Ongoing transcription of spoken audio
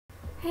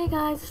Hey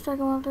guys, it's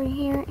Dragon13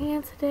 here,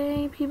 and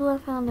today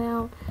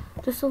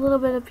just a little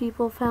bit of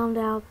people found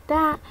out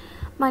that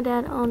my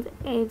dad owns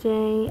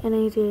AJ and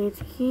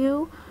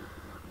AJHQ.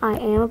 I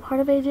am a part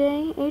of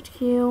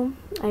AJHQ.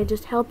 I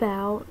just help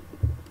out.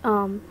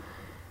 AJHQ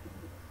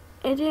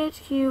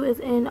is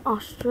in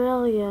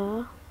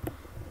Australia,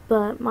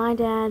 but my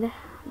dad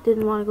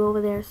didn't want to go over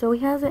there, so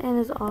he has it in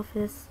his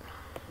office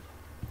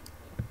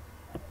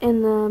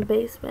in the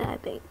basement, I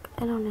think.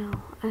 I don't know.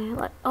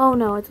 Oh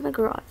no, it's in the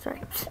garage. Sorry,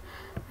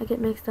 I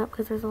get mixed up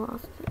because there's a lot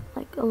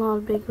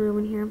of big room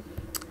in here.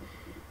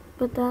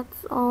 But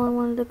that's all I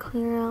wanted to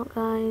clear out,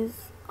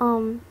 guys.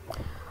 I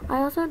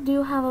also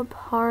do have a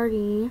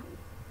party.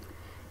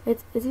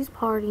 It's Izzy's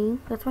party.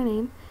 That's my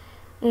name.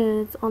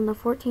 It's on the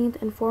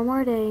 14th in 4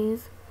 more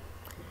days,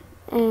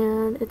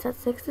 and it's at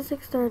 6 to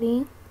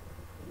 6:30.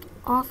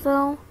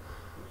 Also,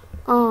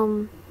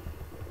 come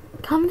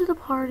to the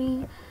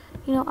party.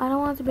 You know, I don't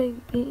want it to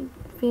be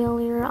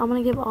failure. I'm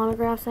gonna give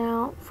autographs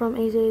out from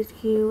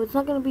AJHQ. It's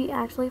not gonna be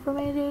actually from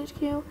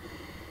AJHQ.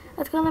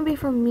 It's gonna be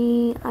from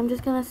me. I'm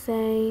just gonna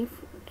say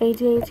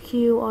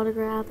AJHQ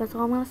autograph. That's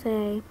all I'm gonna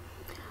say.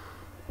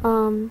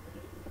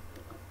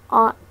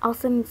 I'll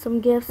send some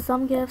gifts.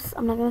 I'm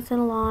not gonna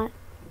send a lot.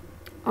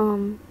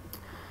 So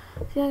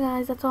yeah,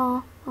 guys, that's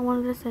all I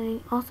wanted to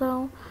say.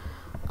 Also,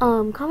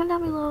 comment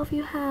down below if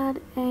you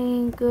had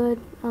a good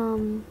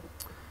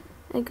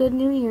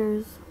New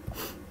Year's.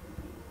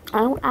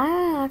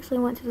 I actually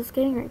went to the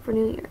skating rink for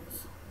New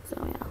Year's, so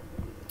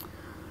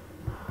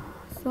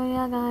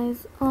yeah,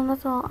 guys,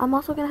 that's all. I'm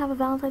also gonna have a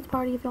Valentine's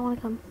party if y'all want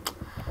to come.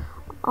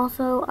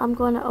 Also, I'm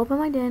going to open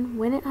my den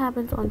when it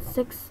happens on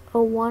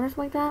 6/01 or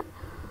something like that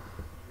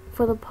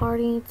for the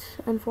party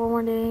in 4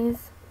 more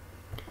days,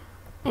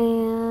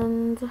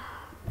 and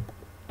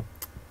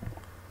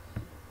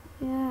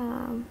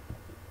yeah.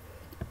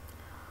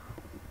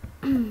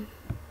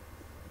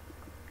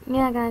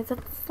 Yeah, guys,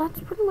 that's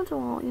pretty much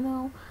all, you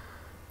know.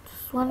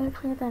 Just wanted to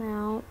clear that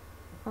out.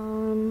 I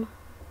don't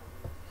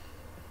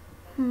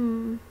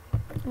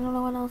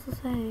know what else to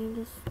say.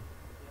 Just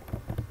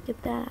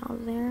get that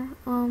out there.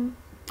 When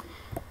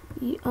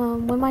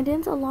my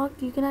den's unlocked,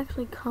 you can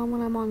actually come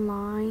when I'm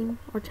online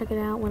or check it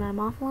out when I'm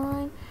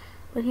offline.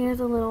 But here's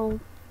a little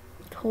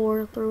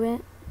tour through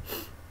it.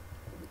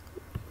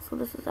 So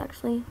this is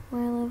actually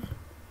where I live.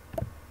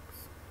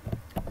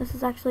 This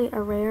is actually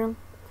a rare.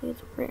 See,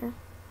 it's rare.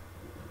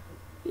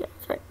 Yeah,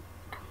 it's right.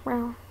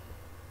 Wow.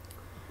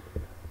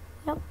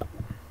 Yep.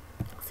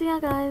 So yeah,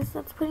 guys,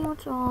 that's pretty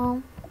much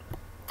all.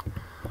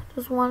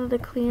 Just wanted to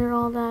clear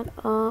all that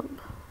up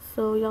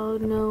so y'all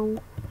know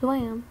who I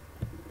am.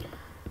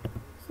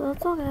 So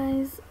that's all,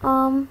 guys.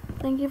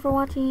 Thank you for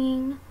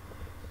watching,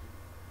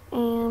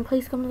 and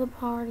please come to the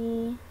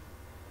party.